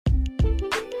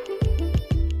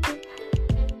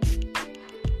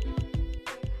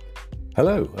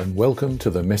Hello, and welcome to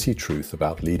the Messy Truth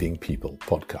About Leading People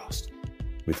podcast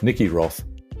with Nikki Roth,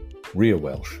 Ria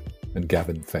Welsh, and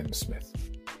Gavin Fenn-Smith.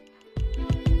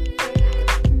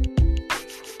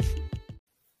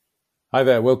 Hi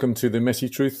there, welcome to the Messy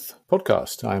Truth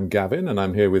podcast. I'm Gavin, and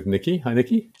I'm here with Nikki. Hi,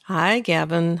 Nikki. Hi,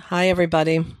 Gavin. Hi,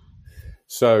 everybody.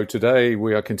 So today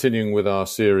we are continuing with our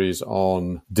series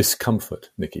on discomfort,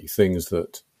 Nikki, things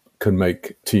that can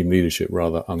make team leadership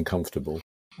rather uncomfortable.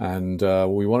 And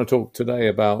we want to talk today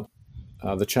about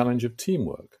the challenge of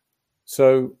teamwork.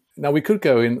 So now we could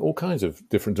go in all kinds of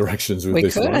different directions with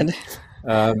this one.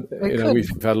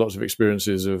 We've had lots of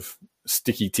experiences of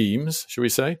sticky teams, shall we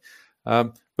say.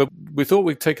 But we thought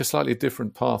we'd take a slightly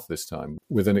different path this time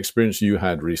with an experience you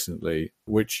had recently,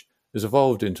 which has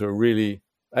evolved into a really,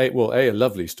 a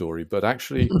lovely story, but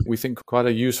actually we think quite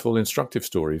a useful, instructive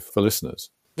story for listeners.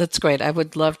 That's great. I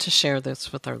would love to share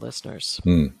this with our listeners.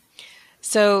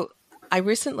 So I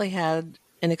recently had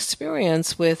an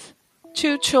experience with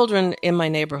two children in my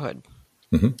neighborhood,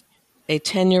 a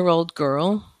 10-year-old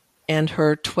girl and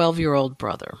her 12-year-old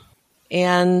brother.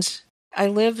 And I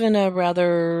live in a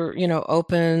rather,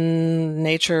 open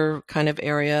nature kind of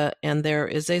area, and there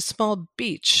is a small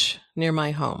beach near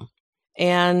my home.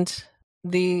 And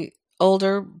the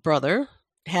older brother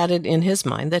had it in his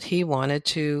mind that he wanted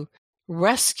to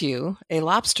rescue a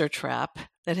lobster trap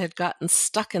that had gotten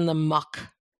stuck in the muck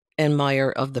and mire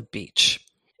of the beach.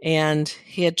 And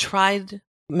he had tried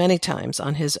many times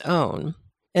on his own.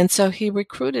 And so he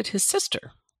recruited his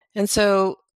sister. And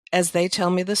so as they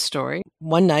tell me the story,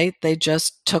 one night they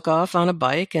just took off on a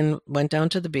bike and went down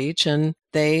to the beach, and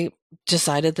they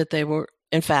decided that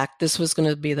this was going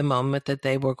to be the moment that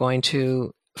they were going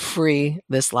to free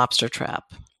this lobster trap.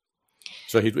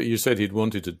 So you said he'd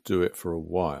wanted to do it for a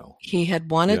while. He had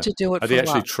wanted to do it for a while. Had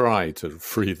he actually tried to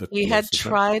free the He had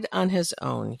tried on his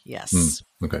own, yes.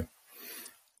 Okay.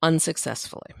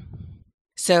 Unsuccessfully.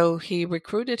 So he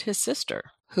recruited his sister,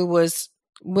 who was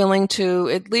willing to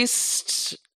at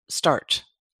least start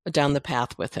down the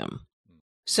path with him.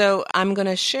 So I'm going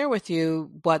to share with you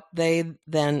what they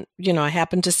then, I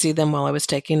happened to see them while I was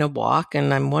taking a walk,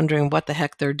 and I'm wondering what the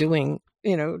heck they're doing,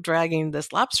 dragging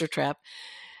this lobster trap.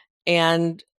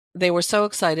 And they were so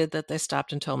excited that they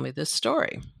stopped and told me this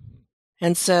story.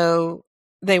 And so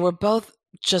they were both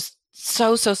just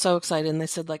so excited. And they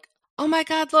said, oh my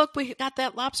God, look, we got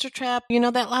that lobster trap,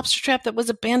 that lobster trap that was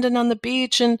abandoned on the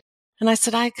beach. And I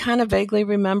said, I kind of vaguely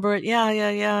remember it.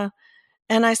 Yeah.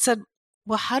 And I said,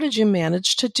 well, how did you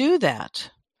manage to do that?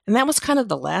 And that was kind of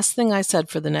the last thing I said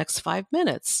for the next 5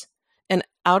 minutes. And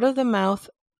out of the mouth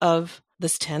of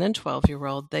this 10 and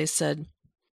 12-year-old, they said,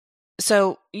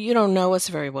 so you don't know us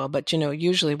very well, but,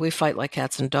 usually we fight like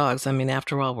cats and dogs. I mean,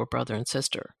 after all, we're brother and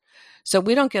sister. So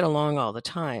we don't get along all the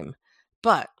time.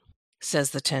 But, says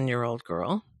the 10-year-old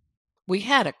girl, we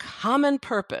had a common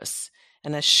purpose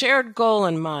and a shared goal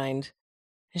in mind.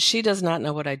 And she does not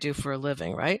know what I do for a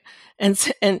living, right? And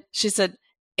she said,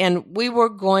 and we were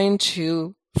going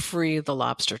to free the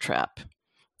lobster trap.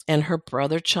 And her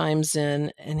brother chimes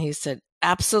in and he said,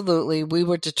 absolutely, we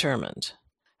were determined.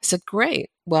 I said, great.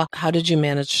 Well, how did you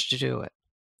manage to do it?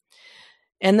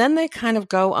 And then they kind of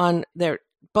go on, they're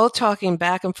both talking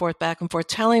back and forth,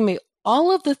 telling me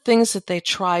all of the things that they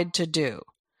tried to do.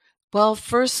 Well,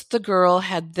 first the girl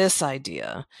had this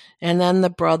idea, and then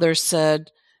the brother said,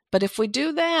 but if we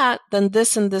do that, then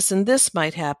this and this and this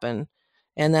might happen.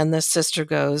 And then the sister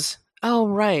goes, oh,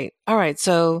 right. All right.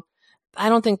 So I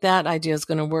don't think that idea is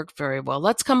going to work very well.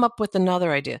 Let's come up with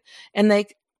another idea. And they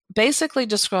basically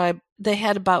describe they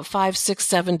had about 5, 6,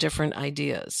 7 different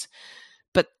ideas.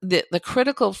 But the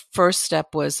critical first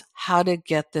step was how to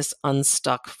get this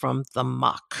unstuck from the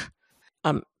muck.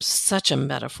 Such a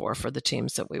metaphor for the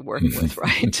teams that we work with,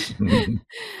 right?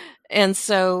 And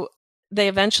so they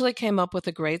eventually came up with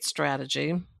a great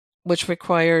strategy, which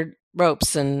required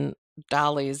ropes and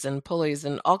dollies and pulleys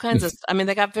and all kinds of,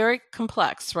 they got very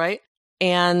complex, right?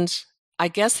 And I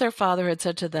guess their father had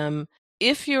said to them,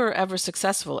 if you're ever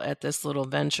successful at this little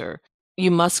venture,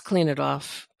 you must clean it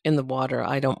off in the water.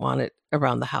 I don't want it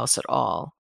around the house at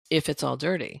all if it's all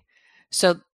dirty.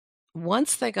 So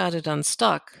once they got it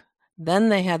unstuck, then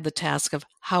they had the task of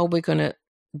how are we going to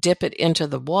dip it into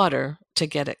the water to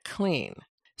get it clean.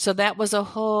 So that was a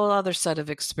whole other set of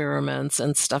experiments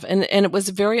and stuff. And it was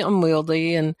very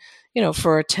unwieldy. And,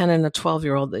 for a 10 and a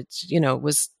 12-year-old, it,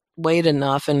 was weighed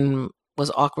enough and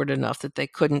was awkward enough that they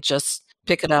couldn't just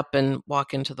pick it up and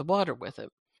walk into the water with it.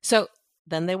 So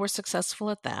then they were successful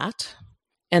at that.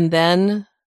 And then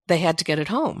they had to get it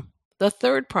home. The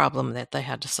third problem that they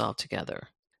had to solve together.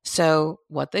 So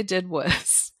what they did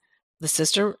was the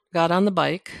sister got on the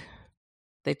bike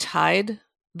They tied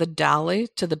the dolly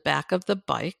to the back of the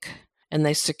bike, and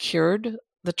they secured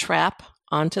the trap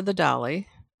onto the dolly.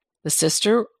 The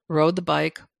sister rode the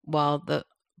bike while the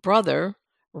brother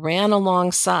ran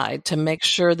alongside to make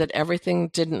sure that everything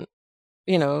didn't,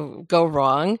 go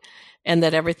wrong and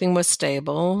that everything was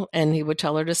stable. And he would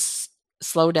tell her to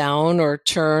slow down or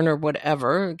turn or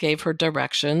whatever, gave her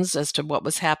directions as to what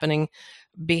was happening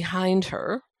behind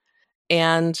her.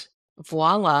 And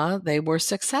voila, they were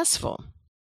successful.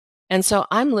 And so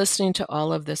I'm listening to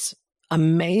all of this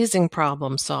amazing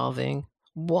problem solving,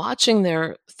 watching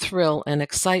their thrill and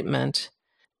excitement.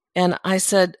 And I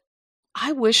said,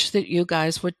 I wish that you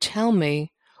guys would tell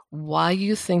me why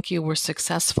you think you were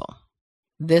successful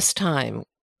this time.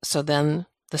 So then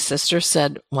the sister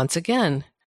said, once again,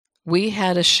 we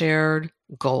had a shared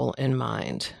goal in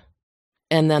mind.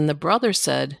 And then the brother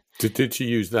said, Did she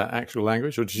use that actual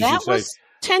language, or did she that say was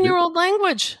 10-year-old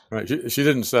language? Right. She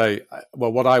didn't say,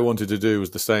 well, what I wanted to do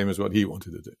was the same as what he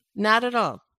wanted to do. Not at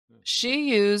all. She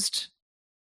used,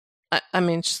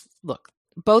 look,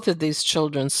 both of these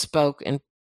children spoke in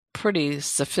pretty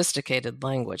sophisticated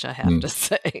language, I have to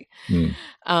say.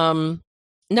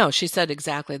 No, she said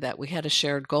exactly that. We had a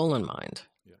shared goal in mind.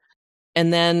 Yeah.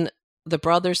 And then the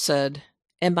brother said,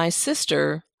 and my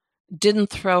sister didn't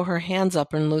throw her hands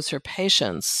up and lose her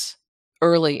patience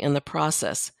early in the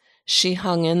process. She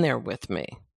hung in there with me,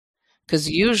 because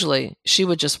usually she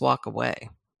would just walk away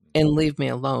and leave me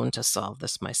alone to solve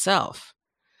this myself.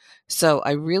 So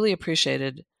I really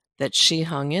appreciated that she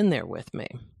hung in there with me.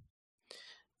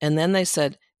 And then they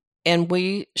said, and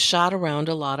we shot around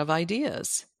a lot of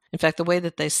ideas. In fact, the way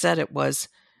that they said it was,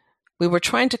 we were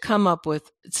trying to come up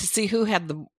with, to see who had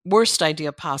the worst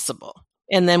idea possible.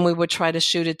 And then we would try to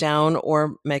shoot it down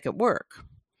or make it work.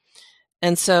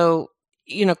 And so,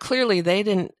 clearly they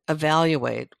didn't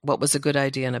evaluate what was a good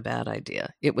idea and a bad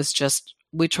idea. It was just,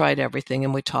 we tried everything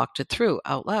and we talked it through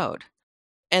out loud.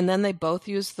 And then they both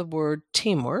used the word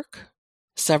teamwork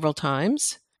several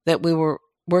times, that we were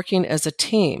working as a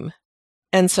team.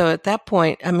 And so at that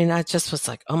point, I just was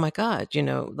like, oh my God,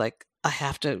 I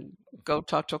have to go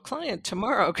talk to a client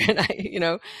tomorrow. Can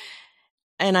I,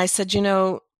 And I said,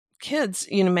 kids,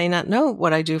 may not know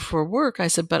what I do for work. I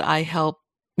said, but I help,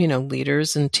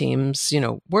 leaders and teams,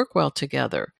 work well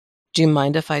together. Do you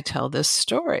mind if I tell this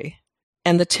story?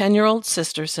 And the 10-year-old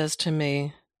sister says to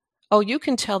me, oh, you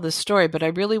can tell this story, but I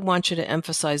really want you to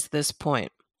emphasize this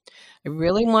point. I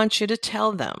really want you to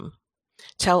tell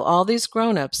all these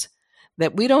grown-ups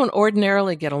that we don't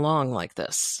ordinarily get along like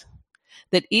this.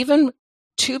 That even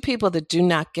two people that do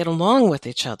not get along with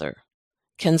each other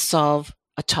can solve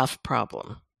a tough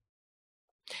problem.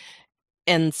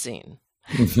 End scene.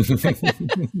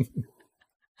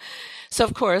 So,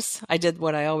 of course, I did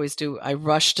what I always do. I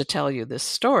rushed to tell you this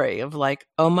story of like,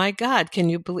 oh my God, can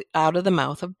you believe, out of the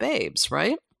mouth of babes,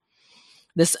 right?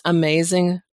 This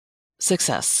amazing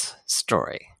success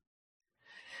story.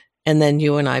 And then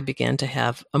you and I began to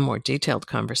have a more detailed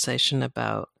conversation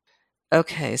about,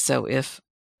 okay, so if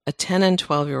a 10 and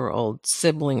 12-year-old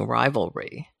sibling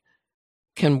rivalry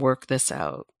can work this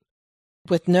out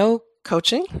with no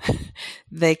coaching,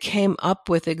 they came up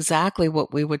with exactly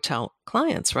what we would tell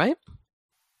clients, right?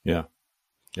 Yeah.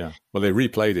 Yeah. Well, they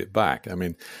replayed it back.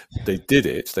 They did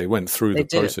it. They went through the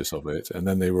process of it, and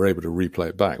then they were able to replay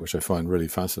it back, which I find really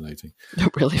fascinating.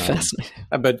 Really fascinating.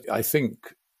 But I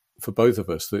think for both of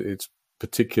us that it's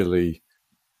particularly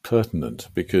pertinent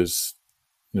because,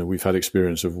 we've had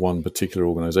experience of one particular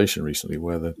organization recently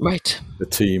where the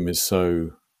team is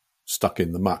so stuck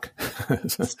in the muck.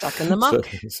 Stuck in the muck.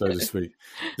 so to speak.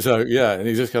 So, yeah, and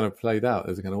he just kind of played out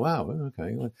as a kind of, wow,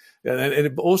 okay. And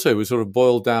it also was sort of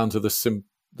boiled down to the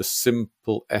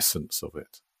simple essence of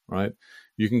it, right?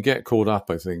 You can get caught up,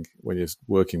 I think, when you're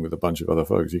working with a bunch of other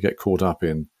folks, you get caught up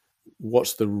in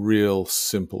what's the real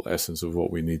simple essence of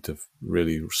what we need to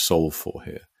really solve for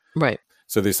here. Right.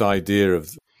 So this idea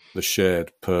of the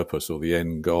shared purpose or the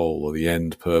end goal or the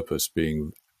end purpose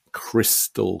being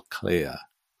crystal clear.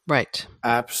 Right.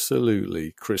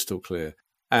 Absolutely crystal clear.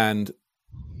 And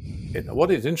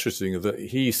what is interesting is that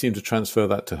he seemed to transfer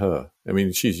that to her.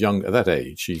 She's young at that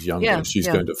age. She's younger. Yeah, she's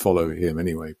going to follow him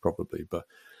anyway, probably. But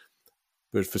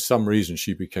for some reason,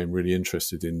 she became really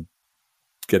interested in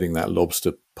getting that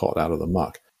lobster pot out of the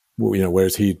muck.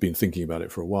 Whereas he'd been thinking about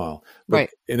it for a while. But right.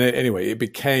 Anyway, it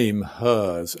became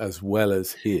hers as well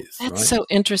as his. That's right? So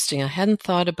interesting. I hadn't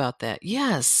thought about that.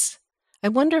 Yes. I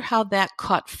wonder how that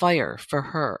caught fire for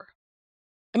her.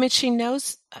 She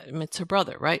knows, it's her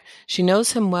brother, right? She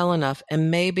knows him well enough, and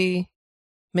maybe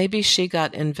she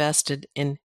got invested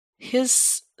in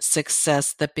his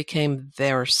success that became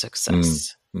their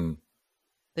success.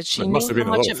 that she It must knew have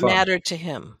how been a much lot it of fun. mattered to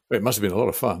him. It must have been a lot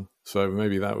of fun. So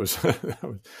maybe that was,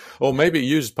 or maybe it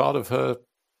used part of her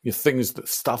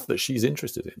stuff that she's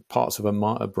interested in, parts of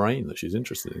her brain that she's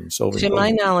interested in solving. To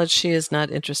my knowledge, she is not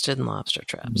interested in lobster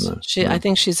traps. I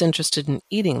think she's interested in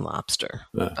eating lobster.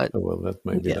 But, well,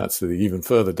 that's even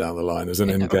further down the line as an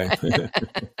end game.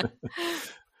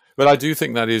 But I do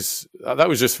think that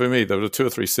was just for me. There were 2 or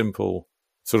 3 simple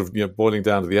sort of, boiling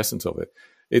down to the essence of it.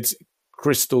 It's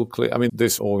crystal clear. I mean,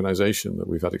 this organization that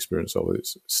we've had experience of,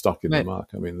 it's stuck in the muck.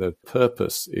 I mean, the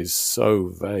purpose is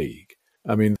so vague.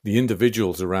 I mean, the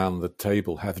individuals around the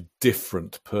table have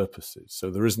different purposes. So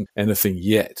there isn't anything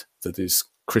yet that is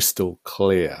crystal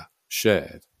clear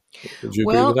shared. Would you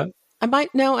agree with that?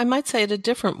 I might say it a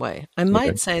different way. I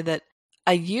might say that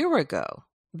a year ago,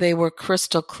 they were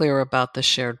crystal clear about the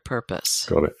shared purpose.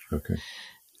 Got it. Okay.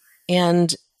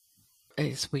 And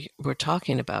as we're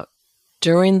talking about,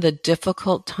 during the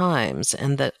difficult times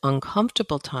and the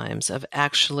uncomfortable times of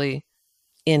actually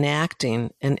enacting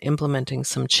and implementing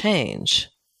some change,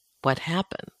 what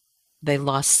happened? They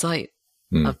lost sight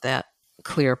of that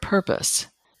clear purpose.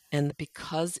 And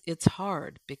because it's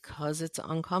hard, because it's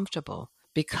uncomfortable,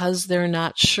 because they're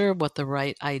not sure what the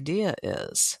right idea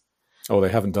is. Oh, they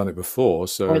haven't done it before.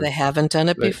 Or they haven't done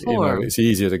it before. It's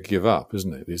easier to give up,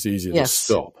 isn't it? It's easier to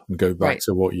stop and go back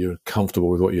to what you're comfortable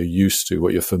with, what you're used to,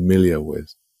 what you're familiar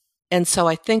with. And so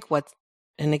I think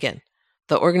and again,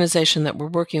 the organization that we're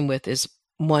working with is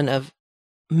one of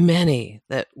many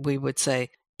that we would say,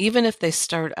 even if they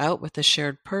start out with a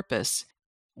shared purpose,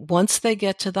 once they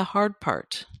get to the hard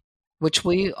part, which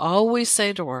we always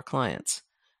say to our clients,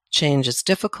 change is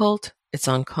difficult, it's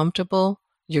uncomfortable,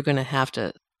 you're going to have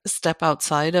to step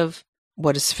outside of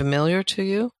what is familiar to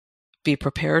you, be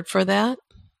prepared for that,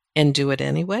 and do it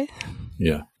anyway.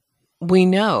 Yeah. We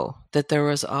know that there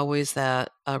is always that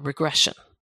regression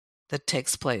that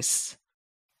takes place.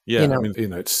 Yeah, I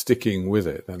mean, it's sticking with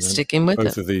it. And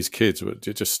both of these kids were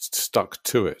just stuck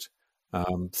to it.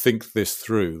 Think this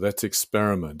through. Let's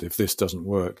experiment. If this doesn't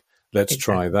work, let's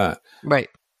try that. Right.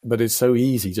 But it's so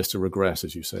easy just to regress,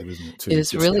 as you said, isn't it? It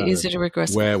is really easy to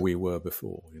regress. Where we were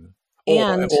before,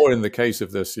 Or in the case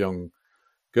of this young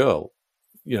girl,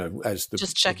 as the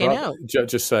just checking out,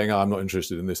 just saying, I'm not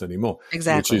interested in this anymore.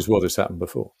 Exactly, which is what has happened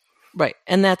before. Right,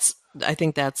 and I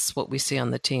think that's what we see on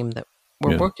the team that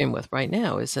we're working with right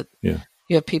now. Is that you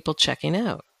have people checking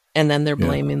out, and then they're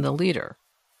blaming the leader.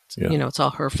 It's all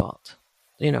her fault.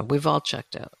 We've all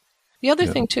checked out. The other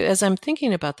thing too, as I'm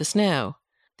thinking about this now,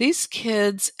 these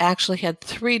kids actually had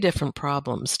 3 different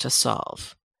problems to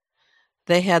solve.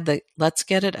 They had let's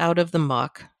get it out of the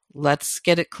muck. Let's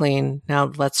get it clean.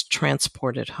 Now let's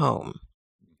transport it home.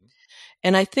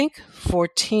 And I think for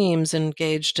teams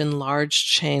engaged in large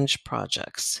change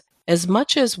projects, as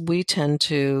much as we tend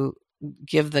to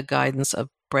give the guidance of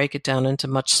break it down into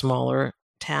much smaller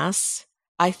tasks,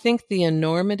 I think the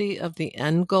enormity of the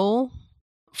end goal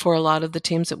for a lot of the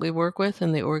teams that we work with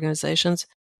in the organizations,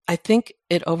 I think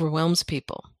it overwhelms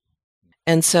people.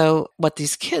 And so what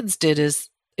these kids did is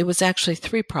it was actually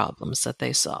 3 problems that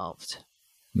they solved,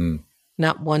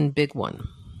 not one big one.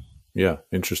 Yeah,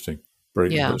 interesting.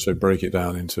 So break it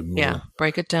down into more.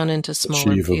 Break it down into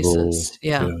smaller pieces.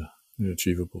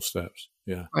 Achievable steps.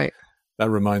 Yeah, right. That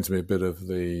reminds me a bit of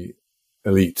the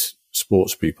elite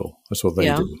sports people. That's what they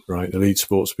do, right? Elite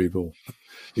sports people,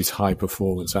 these high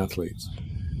performance athletes.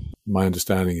 My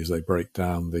understanding is they break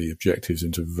down the objectives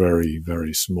into very,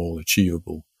 very small,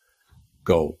 achievable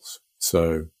goals.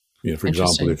 So, for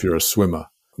example, if you're a swimmer,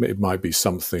 it might be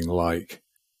something like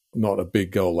not a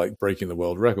big goal like breaking the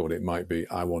world record. It might be,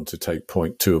 I want to take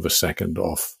 0.2 of a second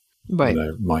off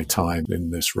my time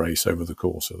in this race over the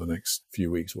course of the next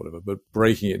few weeks, whatever. But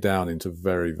breaking it down into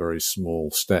very, very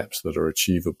small steps that are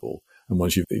achievable. And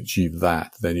once you've achieved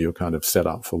that, then you're kind of set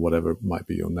up for whatever might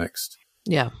be your next,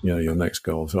 your next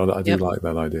goal. So I do like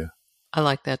that idea. I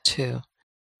like that too.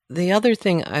 The other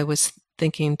thing I was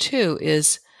thinking too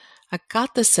is I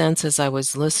got the sense as I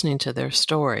was listening to their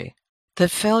story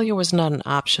that failure was not an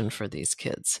option for these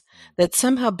kids, that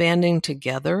somehow banding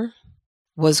together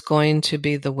was going to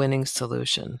be the winning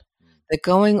solution, that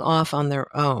going off on their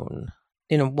own,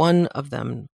 one of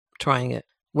them trying it,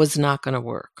 was not going to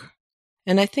work.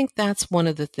 And I think that's one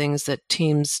of the things that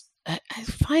teams, I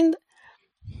find,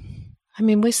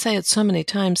 we say it so many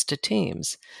times to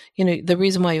teams. The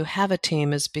reason why you have a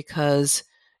team is because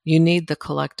you need the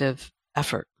collective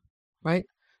effort, right?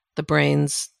 The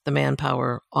brains, the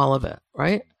manpower, all of it,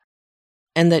 right?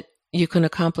 And that you can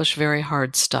accomplish very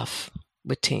hard stuff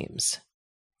with teams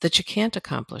that you can't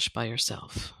accomplish by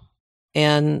yourself.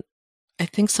 And I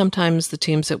think sometimes the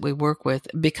teams that we work with,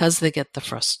 because they get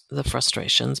the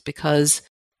frustrations, because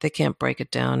they can't break it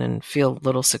down and feel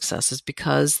little successes,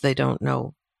 because they don't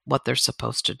know what they're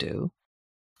supposed to do.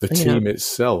 The team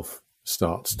itself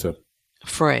starts to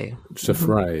fray,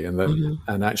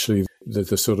 and actually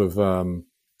the sort of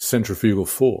centrifugal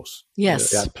force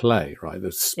at play, right?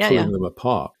 That's pulling them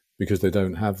apart because they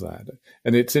don't have that.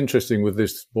 And it's interesting with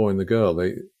this boy and the girl.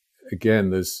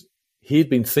 He'd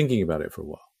been thinking about it for a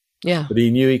while. Yeah. But he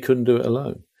knew he couldn't do it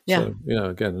alone. Yeah. So,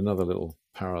 again, another little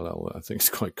parallel that I think is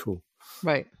quite cool.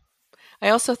 Right. I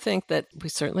also think that we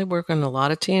certainly work on a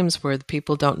lot of teams where the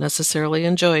people don't necessarily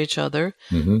enjoy each other.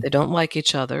 Mm-hmm. They don't like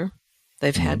each other.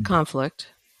 They've had conflict.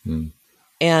 Mm-hmm.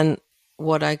 And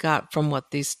what I got from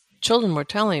what these children were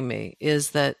telling me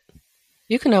is that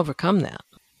you can overcome that.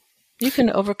 You can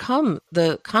overcome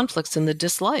the conflicts and the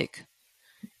dislike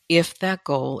if that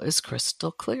goal is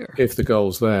crystal clear. If the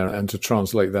goal's there, and to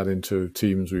translate that into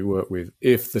teams we work with,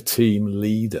 if the team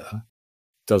leader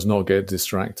does not get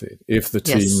distracted, if the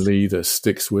team leader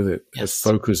sticks with it,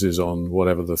 focuses on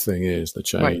whatever the thing is, the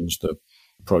change, the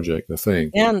project, the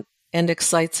thing. And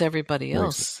excites everybody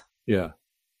else. Yeah.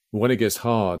 When it gets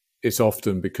hard, it's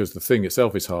often because the thing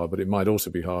itself is hard, but it might also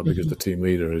be hard because the team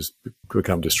leader has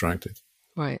become distracted.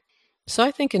 Right. So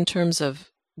I think in terms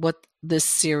of what this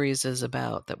series is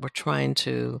about, that we're trying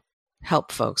to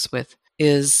help folks with,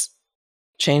 is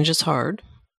change is hard,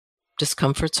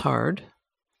 discomfort's hard,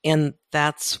 and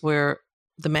that's where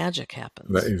the magic happens.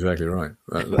 That's exactly right.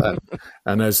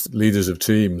 And as leaders of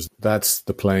teams, that's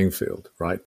the playing field,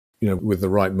 right? With the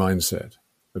right mindset,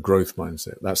 a growth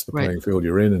mindset, that's the playing field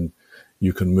you're in, and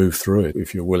you can move through it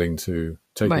if you're willing to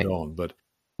take it on. But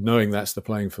knowing that's the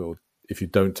playing field, if you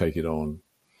don't take it on,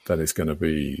 then it's going to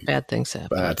be bad things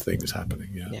happen. Bad things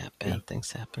happening. Yeah. Bad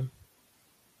things happen.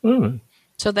 All right.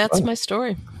 So that's my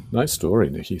story. Nice story,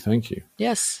 Nikki. Thank you.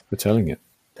 Yes. For telling it.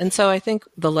 And so I think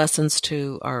the lessons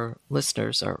to our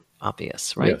listeners are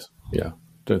obvious, right? Yes. Yeah.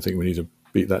 Don't think we need to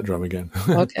beat that drum again.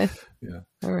 Okay. Yeah.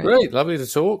 All right. Great. Lovely to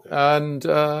talk. And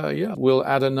we'll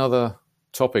add another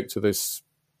topic to this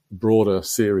broader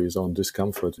series on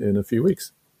discomfort in a few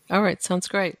weeks. All right. Sounds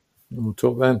great. We'll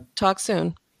talk then. Talk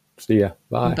soon. See ya.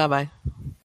 Bye. Bye-bye.